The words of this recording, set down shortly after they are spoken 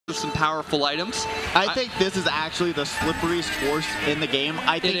some powerful items. I think this is actually the slipperiest course in the game.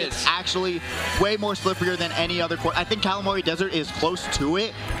 I think it's actually way more slipperier than any other course. I think Calamari Desert is close to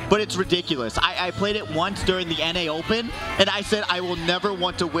it, but it's ridiculous. I played it once during the NA Open, and I said I will never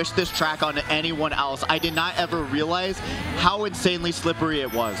want to wish this track on anyone else. I did not ever realize how insanely slippery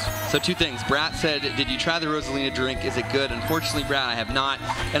it was. So two things. Brat said, did you try the Rosalina drink? Is it good? Unfortunately, Brat, I have not.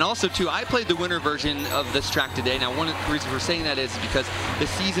 And also, too, I played the winter version of this track today. Now, one of the reasons we're saying that is because the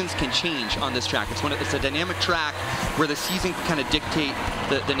seasons can change on this track. It's a dynamic track where the season can kind of dictate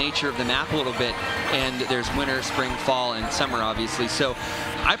the nature of the map a little bit. And there's winter, spring, fall, and summer, obviously. So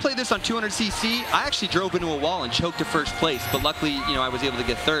I played this on 200cc. I actually drove into a wall and choked to first place, but luckily, I was able to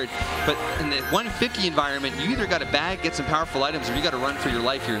get third. But in the 150 environment, you either got to bag, get some powerful items, or you got to run for your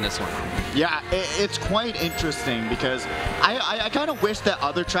life here in this one. Yeah, it's quite interesting because I kind of wish that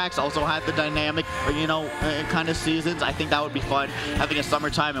other tracks also had the dynamic, kind of seasons. I think that would be fun, having a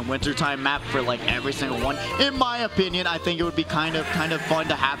summertime and wintertime map for like every single one. In my opinion, I think it would be kind of fun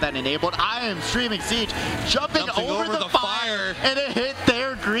to have that enabled. I am streaming Siege, jumping over the fire, and it hit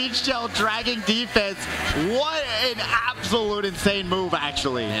their green shell dragging defense. What an absolute insane move,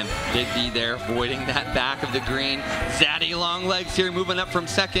 actually. And Big B there avoiding that back of the green. Zaddy Longlegs here moving up from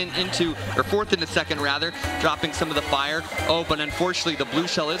fourth into second rather, dropping some of the fire. Oh, but unfortunately the blue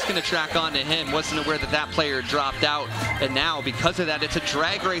shell is going to track onto him. Wasn't aware that player dropped out, and now because of that it's a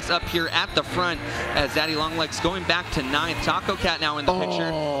drag race up here at the front as Zaddy Longlegs going back to 9th. Taco Cat now in the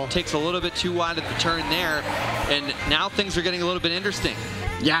picture, takes a little bit too wide of the turn there, and now things are getting a little bit interesting.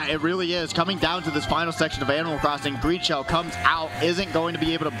 Yeah, it really is. Coming down to this final section of Animal Crossing, Green Shell comes out, isn't going to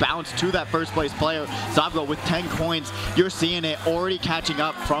be able to bounce to that first place player. Zavgo with 10 coins. You're seeing it already catching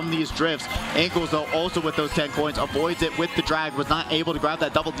up from these drifts. Ankles, though, also with those 10 coins, avoids it with the drag. Was not able to grab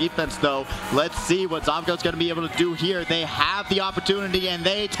that double defense, though. Let's see what Zavgo's going to be able to do here. They have the opportunity, and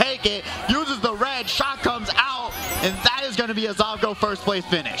they take it. Uses the red. Shot comes out, and that is going to be a Zavgo first place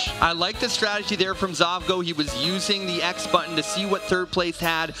finish. I like the strategy there from Zavgo. He was using the X button to see what third place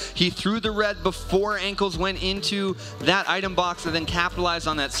had. He threw the red before Ankles went into that item box and then capitalized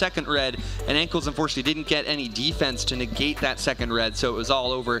on that second red, and Ankles unfortunately didn't get any defense to negate that second red, so it was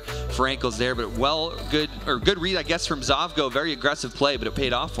all over for Ankles there. But good read, I guess, from Zavgo. Very aggressive play, but it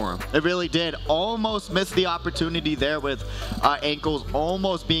paid off for him. It really did. Almost missed the opportunity there with Ankles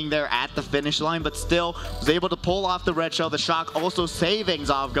almost being there at the finish line, but still was able to pull off the red shell. The shock also saving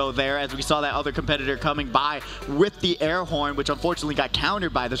Zavgo there, as we saw that other competitor coming by with the air horn, which unfortunately got countered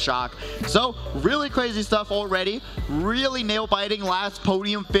by the shock. So really crazy stuff already. Really nail-biting last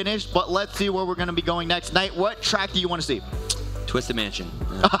podium finish, but let's see where we're going to be going next. Knight, what track do you want to see? Twisted Mansion.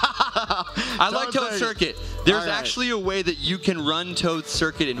 I like Toad Circuit. There's actually a way that you can run Toad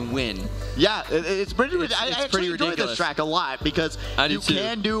Circuit and win. Yeah, it's pretty ridiculous. I actually enjoy this track a lot because you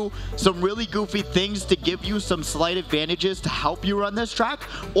can do some really goofy things to give you some slight advantages to help you run this track,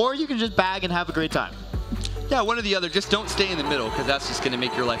 or you can just bag and have a great time. Yeah, one or the other. Just don't stay in the middle, because that's just going to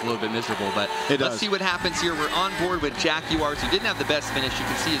make your life a little bit miserable. But let's see what happens here. We're on board with Jack URs, who didn't have the best finish. You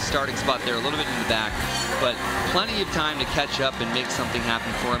can see his starting spot there a little bit in the back, but plenty of time to catch up and make something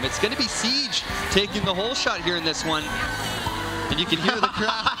happen for him. It's going to be Siege taking the whole shot here in this one, and you can hear the crowd.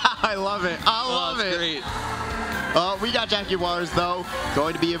 I love it. I love it. Great. We got Jaguars, though,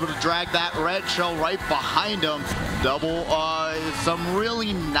 going to be able to drag that red shell right behind him. Double some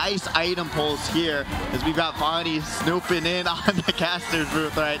really nice item pulls here, as we've got Vonnie snooping in on the caster's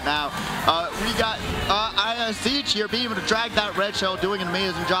booth right now. We got Siege here being able to drag that red shell, doing an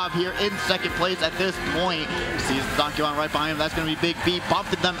amazing job here in second place at this point. Sees Donkey Kong right behind him. That's going to be Big B,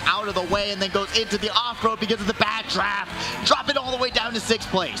 bumping them out of the way, and then goes into the off-road because of the bad draft, dropping all the way down to 6th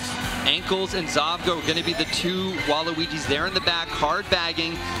place. Ankles and Zavgo are going to be the two Waluigi's there in the back, hard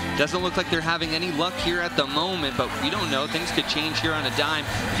bagging. Doesn't look like they're having any luck here at the moment, but we don't know. Things could change here on a dime.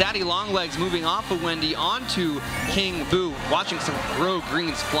 Zaddy Longlegs moving off of Wendy onto King Boo. Watching some Grow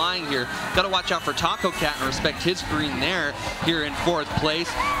greens flying here. Got to watch out for Taco Cat and respect his green there here in 4th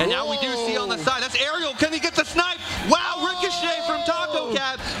place. And now we do see on the side, that's Ariel. Can he get the snipe? Wow, ricochet from Taco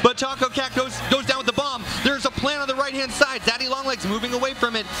Cat, but Taco Cat goes down with the bomb. There's a plan on the right-hand side. Zaddy Longlegs moving away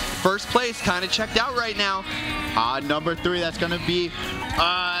from it. First place, kind of checked out right now. Number 3, that's going to be,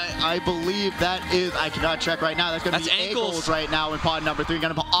 I believe that is, I cannot check right now. That's going to be Ankles right now in pod number 3.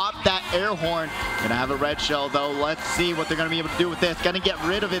 Going to opt that air horn. Going to have a red shell, though. Let's see what they're going to be able to do with this. Going to get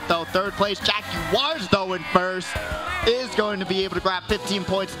rid of it, though. 3rd place, Jaguars, though, in 1st, is going to be able to grab 15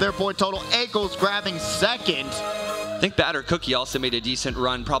 points. Their point total. Ankles grabbing 2nd. think Batter Cookie also made a decent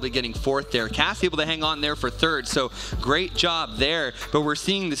run, probably getting 4th there. Cass able to hang on there for 3rd, so great job there. But we're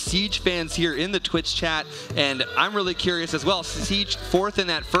seeing the Siege fans here in the Twitch chat, and I'm really curious as well. Siege 4th in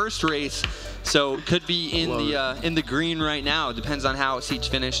that first race, so could be in the green right now. Depends on how Siege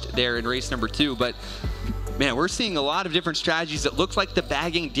finished there in race number 2, but man, we're seeing a lot of different strategies. It looks like the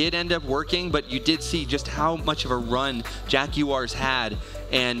bagging did end up working, but you did see just how much of a run Jaguars had.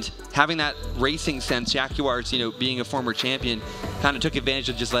 And having that racing sense, Jaguars, you know, being a former champion, kind of took advantage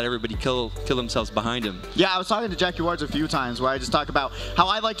of just let everybody kill themselves behind him. Yeah, I was talking to Jaguars a few times where I just talk about how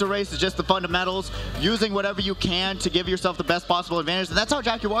I like to race is just the fundamentals, using whatever you can to give yourself the best possible advantage. And that's how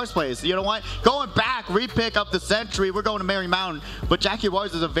Jaguars plays. You know what? Going back, repick up the century. We're going to Mary Mountain. But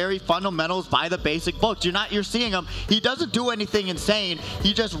Jaguars is a very fundamentals by the basic book. You're seeing him. He doesn't do anything insane.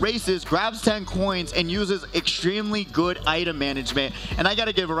 He just races, grabs 10 coins, and uses extremely good item management. And I got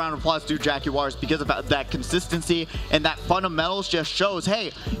to give a round of applause to Jaguars because of that consistency, and that fundamentals just shows,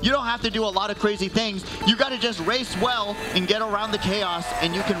 hey, you don't have to do a lot of crazy things. You got to just race well and get around the chaos,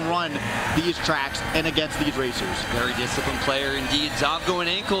 and you can run these tracks and against these racers. Very disciplined player indeed. Zovgo and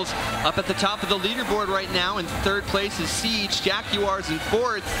Ankles up at the top of the leaderboard right now. In 3rd place is Siege, Jaguars in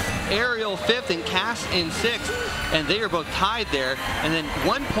 4th, Ariel 5th, and Cass in 6th, and they are both tied there. And then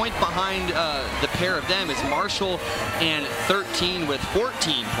 1 point behind the pair of them is Marshall and 13 with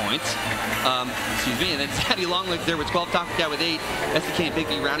 14 points. Excuse me. And then Zaddy Longlegs there with 12, Taco Cat with 8, SDK and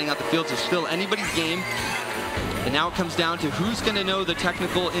Bigby rounding out the field. So still anybody's game. And now it comes down to who's going to know the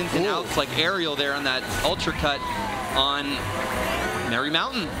technical ins and outs, like Ariel there on that ultra cut on Mary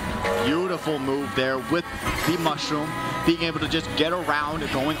Mountain. Beautiful move there with the mushroom, being able to just get around,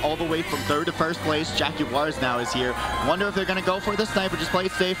 going all the way from 3rd to 1st place. Jaguars now is here. Wonder if they're going to go for the sniper, just play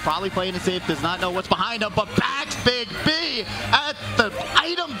it safe, probably playing it safe, does not know what's behind him, but backs Big B at the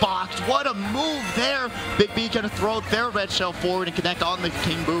item box. What a move there. Big B going to throw their red shell forward and connect on the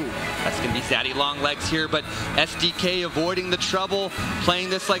King Boo. That's going to be Zaddy Longlegs here, but SDK avoiding the trouble, playing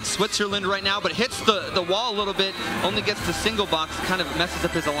this like Switzerland right now, but hits the wall a little bit, only gets the single box, kind of messes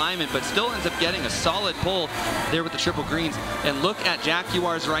up his alignment, but still ends up getting a solid pull there with the triple greens. And look at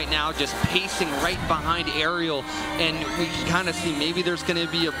Jaguars right now, just pacing right behind Ariel, and we can kind of see maybe there's going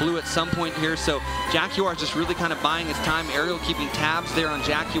to be a blue at some point here, so Jaguars just really kind of buying his time. Ariel keeping tabs there on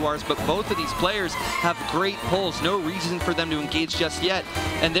Jaguars, but both of these players have great pulls, no reason for them to engage just yet.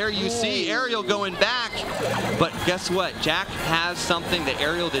 And there you see Ariel going back, but guess what? Jack has something that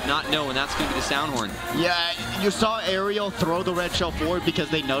Ariel did not know, and that's going to be the sound horn. Yeah, you saw Ariel throw the red shell forward because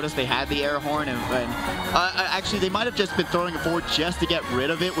they noticed they had the air horn, and actually they might have just been throwing it forward just to get rid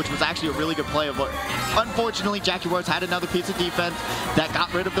of it, which was actually a really good play. But unfortunately, Jaguars had another piece of defense that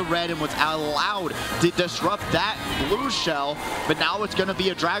got rid of the red and was allowed to disrupt that blue shell. But now it's going to be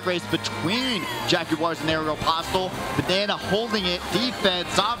a drag race between Jaguars and Ariel Postal. Banana holding it, defense.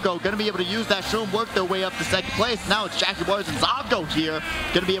 Zovgo going to be able to use that shroom, work their way up to 2nd place. Now it's Jaguars and Zovgo here,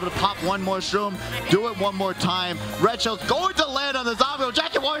 going to be able to pop one more shroom, do it one more time. Red shell's going to land on the Zovgo.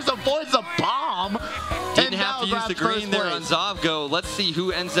 Jaguars avoids the bomb. Didn't have to use the green there on Zovgo. Let's see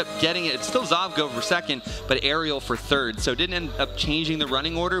who ends up getting it. It's still Zovgo for 2nd, but Ariel for 3rd. So didn't end up changing the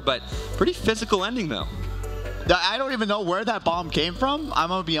running order, but pretty physical ending though. I don't even know where that bomb came from. I'm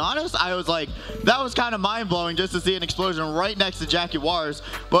gonna be honest. I was like, that was kind of mind-blowing just to see an explosion right next to Jaguars.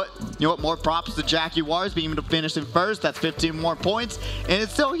 But you know what? More props to Jaguars being able to finish in 1st. That's 15 more points, and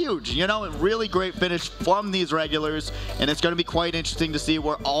it's still huge. You know, a really great finish from these regulars, and it's gonna be quite interesting to see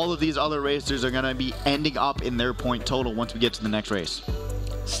where all of these other racers are gonna be ending up in their point total once we get to the next race.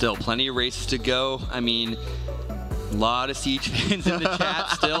 Still plenty of races to go. I mean, a lot of Siege fans in the chat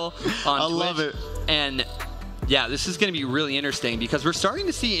still on Twitch. I love it. And yeah, this is going to be really interesting because we're starting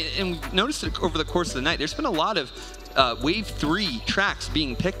to see, and we noticed it over the course of the night, there's been a lot of Wave 3 tracks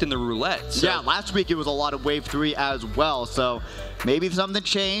being picked in the roulette. So. Yeah, last week it was a lot of Wave 3 as well, so maybe something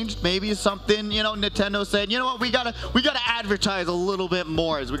changed. Maybe something, you know, Nintendo said, you know what, we gotta advertise a little bit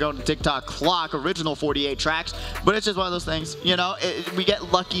more as we go to TikTok Clock, original 48 tracks. But it's just one of those things, you know, we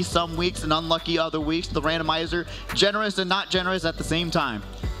get lucky some weeks and unlucky other weeks. The randomizer, generous and not generous at the same time.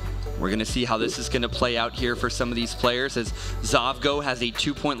 We're going to see how this is going to play out here for some of these players as Zovgo has a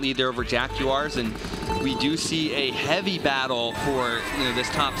 2-point lead there over Jaguars, and we do see a heavy battle for, you know, this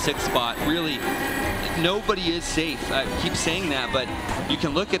top 6 spot. Really, nobody is safe. I keep saying that, but you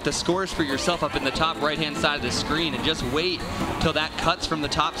can look at the scores for yourself up in the top right-hand side of the screen and just wait till that cuts from the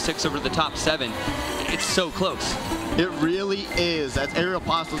top 6 over to the top 7. it's so close. It really is, as Aerial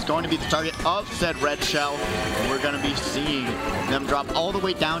Apostle is going to be the target of said red shell. And we're going to be seeing them drop all the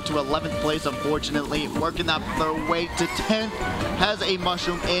way down to 11th place, unfortunately. Working up their way to 10th, has a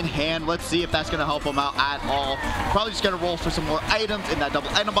mushroom in hand. Let's see if that's going to help them out at all. Probably just going to roll for some more items in that double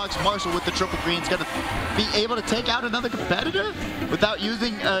item box. Marshall with the triple green is going to be able to take out another competitor without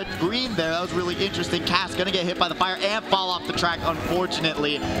using green there. That was really interesting. Cass going to get hit by the fire and fall off the track,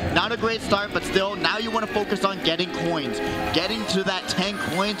 unfortunately. Not a great start, but still, now you want to focus on getting coins. Getting to that 10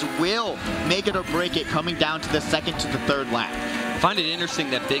 coins will make it or break it coming down to the second to the third lap. I find it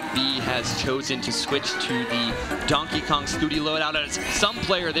interesting that Big B has chosen to switch to the Donkey Kong Scooty loadout as some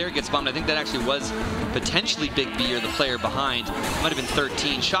player there gets bombed. I think that actually was potentially Big B or the player behind. Might have been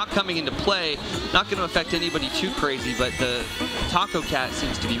 13. Shock coming into play. Not going to affect anybody too crazy, but the Taco Cat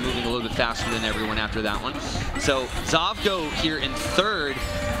seems to be moving a little bit faster than everyone after that one. So Zavgo here in third.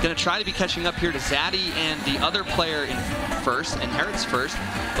 Going to try to be catching up here to Zaddy and the other player in first, and Herritt's first.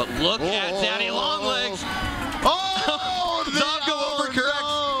 But look at Zaddy Longlegs. Oh! Zavgo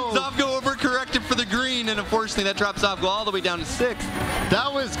overcorrect. Zavgo overcorrected for the green, and unfortunately that drops Zavgo all the way down to 6th.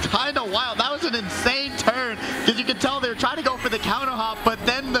 That was kind of wild. That was an insane turn, because you could tell they were trying to go for the counter hop, but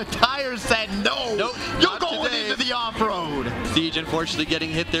then the tires said no. Nope, you're going into the off-road. Siege unfortunately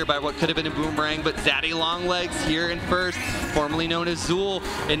getting hit there by what could have been a boomerang, but Zaddy Longlegs here in first, formerly known as Zool,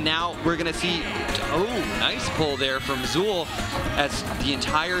 and now we're going to see, oh, nice pull there from Zool as the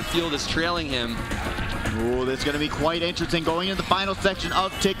entire field is trailing him. Oh, this is going to be quite interesting going into the final section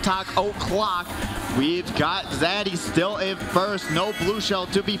of TikTok O'Clock. We've got Zaddy still in first. No blue shell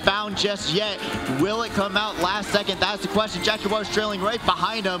to be found just yet. Will it come out last second? That's the question. Jaguar's trailing right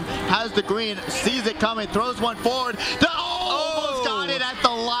behind him. Has the green, sees it coming, throws one forward. Almost got it at the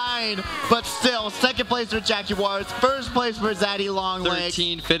line, but still, second place for Jaguars, first place for Zaddy Longlegs.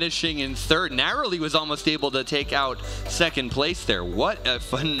 13 finishing in third. Narrowly was almost able to take out second place there. What a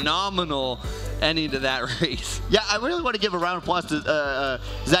phenomenal ending to that race. Yeah, I really want to give a round of applause to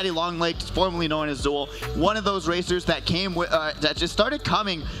Zaddy Longlegs, formerly known as Zool. One of those racers that came with, that just started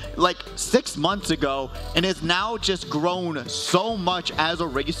coming like 6 months ago and has now just grown so much as a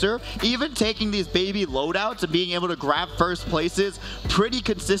racer, even taking these baby loadouts and being able to grab first places pretty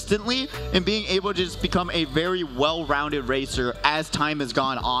consistently and being able to just become a very well-rounded racer as time has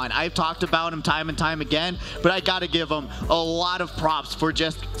gone on. I've talked about him time and time again, but I gotta give him a lot of props for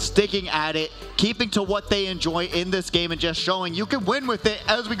just sticking at it, keeping to what they enjoy in this game, and just showing you can win with it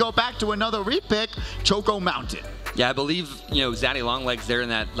as we go back to another repick, Choco Mountain. Yeah, I believe, you know, Zaddy Longlegs there in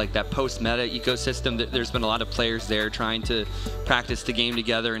that post-meta ecosystem. There's been a lot of players there trying to practice the game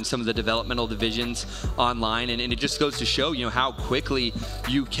together in some of the developmental divisions online, and it just goes to show, you know, how quickly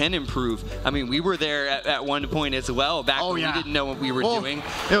you can improve. I mean, we were there at one point as well, back when we didn't know what we were doing.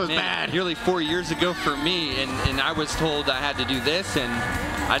 It was bad. Nearly 4 years ago for me, and I was told I had to do this, and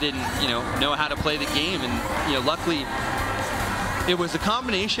I didn't, you know how to play the game, and, you know, luckily, it was a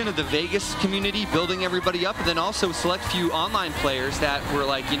combination of the Vegas community building everybody up, and then also a select few online players that were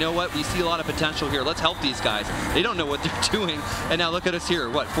like, you know what, we see a lot of potential here. Let's help these guys. They don't know what they're doing. And now look at us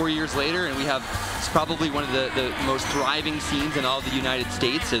here, what, 4 years later, and we have, it's probably one of the most thriving scenes in all of the United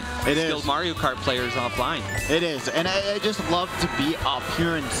States of skilled Mario Kart players offline. It is, and I just love to be up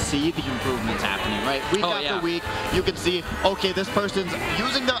here and see the improvements happening, right? Week after week, you can see, okay, this person's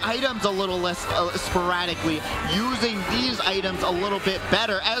using their items a little less sporadically, using these items a little bit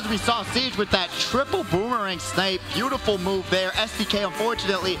better, as we saw Siege with that triple boomerang snipe. Beautiful move there. SDK,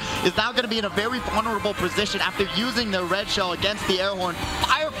 unfortunately, is now going to be in a very vulnerable position after using the red shell against the air horn.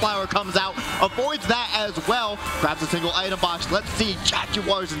 Fireflower comes out, avoids that as well, grabs a single item box. Let's see,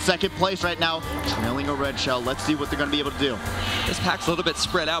 Jaguars in second place right now, trailing a red shell. Let's see what they're going to be able to do. This pack's a little bit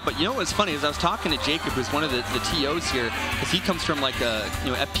spread out, but you know what's funny is I was talking to Jacob, who's one of the TOs here, because he comes from like a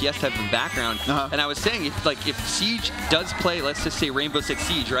FPS type of background, and I was saying if Siege does play, let's just say Rainbow Six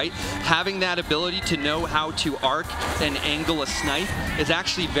Siege, right? Having that ability to know how to arc and angle a snipe is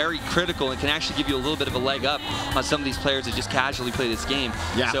actually very critical and can actually give you a little bit of a leg up on some of these players that just casually play this game.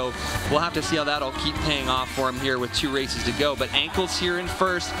 Yeah. So we'll have to see how that'll keep paying off for him here with 2 races to go. But Ankle's here in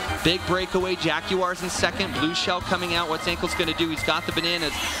first, big breakaway. Jaguars in second, blue shell coming out. What's Ankle's going to do? He's got the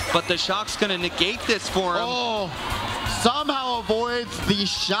bananas, but the Shock's going to negate this for him. Oh, somehow avoids the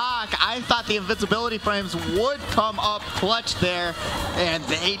shock. I thought the invincibility frames would come up clutch there, and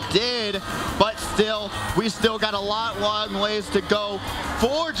they did, but still, we still got a long ways to go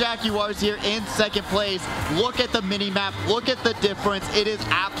for Jaguars here in second place. Look at the mini-map, look at the difference. It is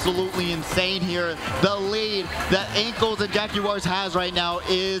absolutely insane here. The lead that Ankles and Jaguars has right now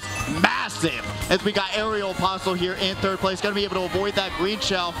is massive, as we got Aerial Apostle here in third place, going to be able to avoid that green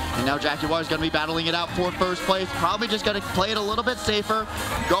shell, and now Jaguars going to be battling it out for first place. Probably just going to play it a little bit safer,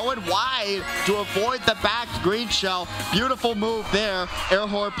 going wide to avoid the back green shell. Beautiful move there. Air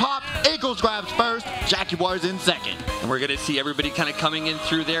horn pop, Ankles grabs first, Jaguars in second. And we're going to see everybody kind of coming in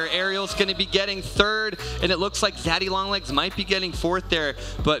through there. Ariel's going to be getting third, and it looks like Zaddy Longlegs might be getting fourth there.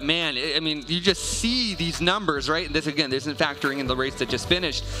 But man, I mean, you just see these numbers, right? And this, again, this isn't factoring in the race that just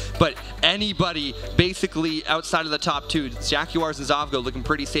finished, but anybody basically outside of the top two, Jaguars and Zovgo looking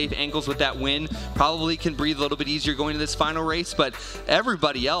pretty safe. Ankles with that win probably can breathe a little bit easier going to this final race, but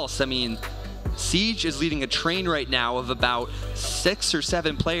everybody else, I mean, Siege is leading a train right now of about 6 or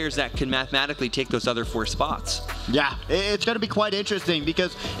 7 players that can mathematically take those other 4 spots. Yeah, it's going to be quite interesting,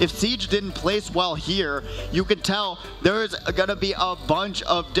 because if Siege didn't place well here, you can tell there's going to be a bunch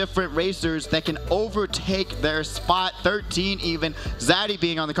of different racers that can overtake their spot. 13 even, Zaddy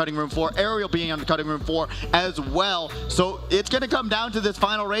being on the cutting room floor, Ariel being on the cutting room floor as well. So it's going to come down to this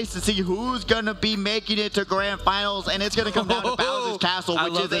final race to see who's going to be making it to grand finals, and it's going to come down to Bowser's Castle,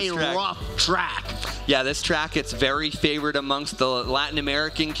 which is a rough track. Yeah, this track, it's very favored amongst the Latin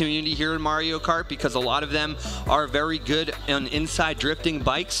American community here in Mario Kart, because a lot of them are very good on inside drifting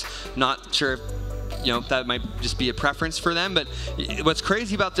bikes. Not sure if, you know, that might just be a preference for them, but what's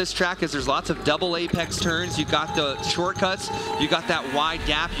crazy about this track is there's lots of double apex turns. You got the shortcuts, you got that wide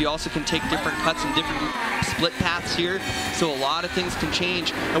gap. You also can take different cuts and different split paths here, so a lot of things can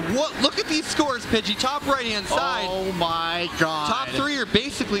change. And look at these scores, Pidgey, top right hand side. Oh my god. Top 3 are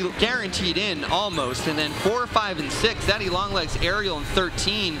basically guaranteed in almost, and then 4, 5, and 6, Zaddy Longlegs, Ariel, and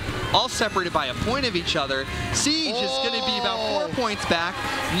 13, all separated by a point of each other. Siege is going to be about 4 points back.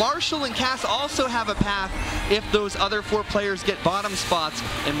 Marshall and Cass also have a path if those other 4 players get bottom spots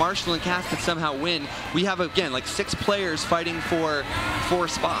and Marshall and Cass can somehow win. We have, again, like 6 players fighting for 4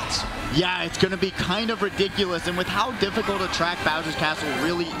 spots. Yeah, it's going to be kind of ridiculous, and with how difficult a track Bowser's Castle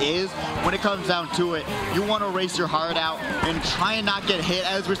really is, when it comes down to it, you want to race your heart out and try and not get hit,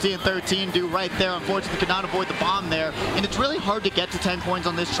 as we're seeing 13 do right there. Unfortunately, could not avoid the bomb there, and it's really hard to get to 10 coins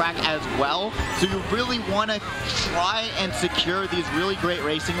on this track as well, so you really want to try and secure these really great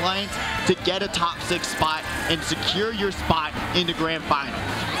racing lines to get a top 6 spot and secure your spot into grand final.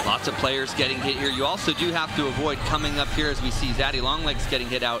 Lots of players getting hit here. You also do have to avoid coming up here, as we see Zaddy Longlegs getting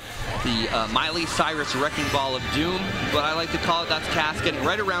hit out, the Miley Cyrus Wrecking Ball of Doom, what I like to call it. That's Cass getting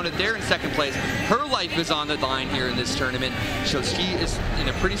right around it there in second place. Her life is on the line here in this tournament, so she is in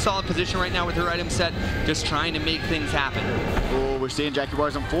a pretty solid position right now with her item set, just trying to make things happen. Oh, we're seeing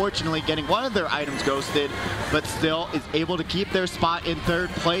Jaguars unfortunately getting one of their items ghosted, but still is able to keep their spot in third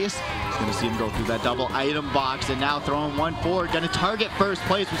place. Going to see him go through that double item box, and now throwing one forward. Going to target first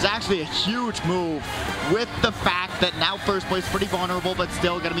place, which is actually a huge move, with the fact that now first place pretty vulnerable, but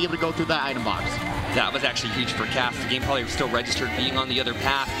still going to be able to go through that item box. That was actually huge for Cass. The game probably still registered being on the other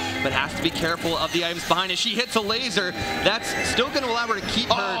path, but has to be careful of the items behind. As she hits a laser, that's still going to allow her to keep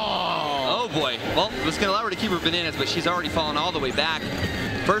her. Oh boy. Well, it's going to allow her to keep her bananas, but she's already fallen all the way back.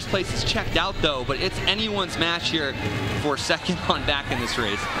 First place is checked out though, but it's anyone's match here for second on back in this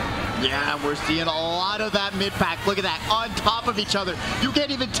race. Yeah, we're seeing a lot of that mid-pack. Look at that, on top of each other. You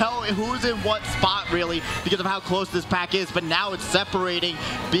can't even tell who's in what spot, really, because of how close this pack is, but now it's separating,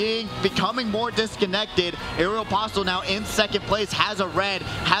 becoming more disconnected. Aerial Apostle now in second place, has a red,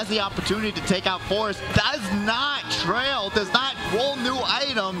 has the opportunity to take out Forrest, does not trail, does not roll new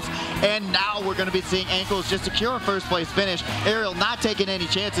items, and now we're going to be seeing Ankles just secure a first place finish. Aerial not taking any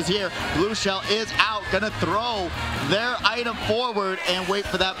chances here. Blue Shell is out, going to throw their item forward and wait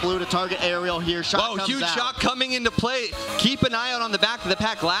for that blue to target Aerial here. Shot comes huge out. shot coming into play. Keep an eye out on the back of the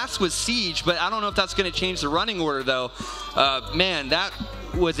pack. Last was Siege, but I don't know if that's going to change the running order though. Man, that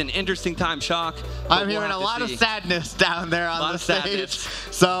was an interesting time, Shock. I'm hearing a lot of sadness down there on the stage.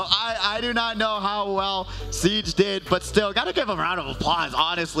 So I do not know how well Siege did, but still, got to give him a round of applause,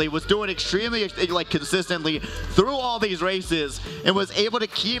 honestly. Was doing extremely consistently through all these races and was able to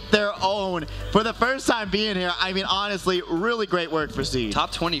keep their own for the first time being here. I mean, honestly, really great work for Siege.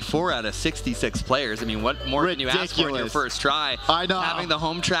 Top 24 out of 66 players. I mean, what more can you ask for in your first try? I know. Having the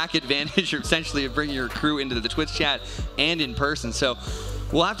home track advantage, essentially, of bringing your crew into the Twitch chat and in person. So,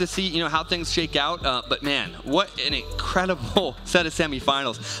 We'll have to see, you know, how things shake out. But man, what an incredible set of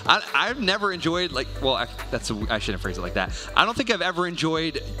semifinals. I've never enjoyed, like, well, I shouldn't phrase it like that. I don't think I've ever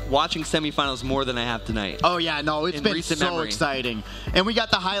enjoyed watching semifinals more than I have tonight. Oh yeah, no, it's been so exciting. And we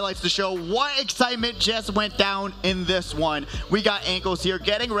got the highlights to show what excitement just went down in this one. We got ankles here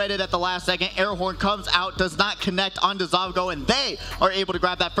getting ready at the last second. Air horn comes out, does not connect onto Zavgo, and they are able to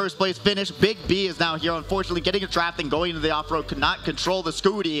grab that first place finish. Big B is now here, unfortunately getting a draft and going into the off-road, could not control the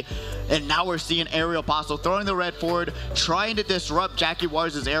Scooty. And now we're seeing Aerial Apostle throwing the red forward, trying to disrupt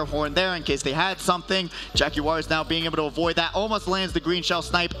Jaguars' air horn there in case they had something. Jaguars now being able to avoid that, almost lands the green shell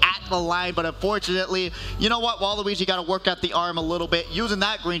snipe at the line, but unfortunately, you know what, Waluigi got to work out the arm a little bit, using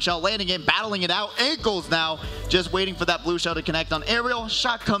that green shell, landing it, battling it out. Ankles now, just waiting for that blue shell to connect on Aerial.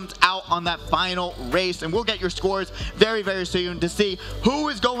 Shot comes out on that final race, and we'll get your scores very, very soon to see who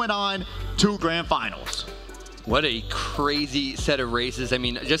is going on to Grand Finals. What a crazy set of races. I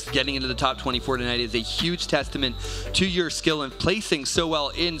mean, just getting into the top 24 tonight is a huge testament to your skill and placing so well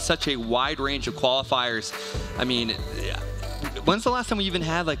in such a wide range of qualifiers. I mean, when's the last time we even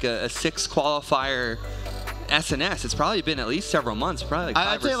had like a 6 qualifier SNS? It's probably been at least several months, probably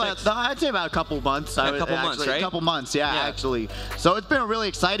like 5 or 6. I'd say about a couple months. A couple months, right? A couple months, yeah, actually. So it's been a really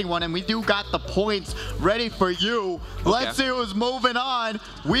exciting one, and we do got the points ready for you. Okay. Let's see who's moving on.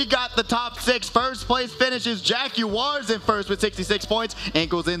 We got the top 6. First place finishes Jaguars in first with 66 points.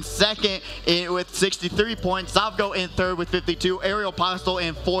 Ankles in second with 63 points. Zavgo in third with 52. Aerial Apostle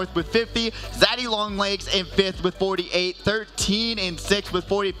in fourth with 50. Zaddy Longlegs in fifth with 48. 13 in sixth with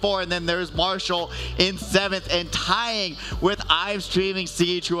 44. And then there's Marshall in seventh, and tying with I'm Streaming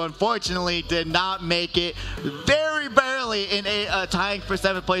Siege, who unfortunately did not make it, very barely in tying for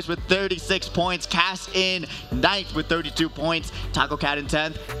 7th place with 36 points. Cass in 9th with 32 points. Taco Cat in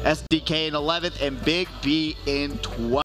 10th, SDK in 11th, and Big B in 12th.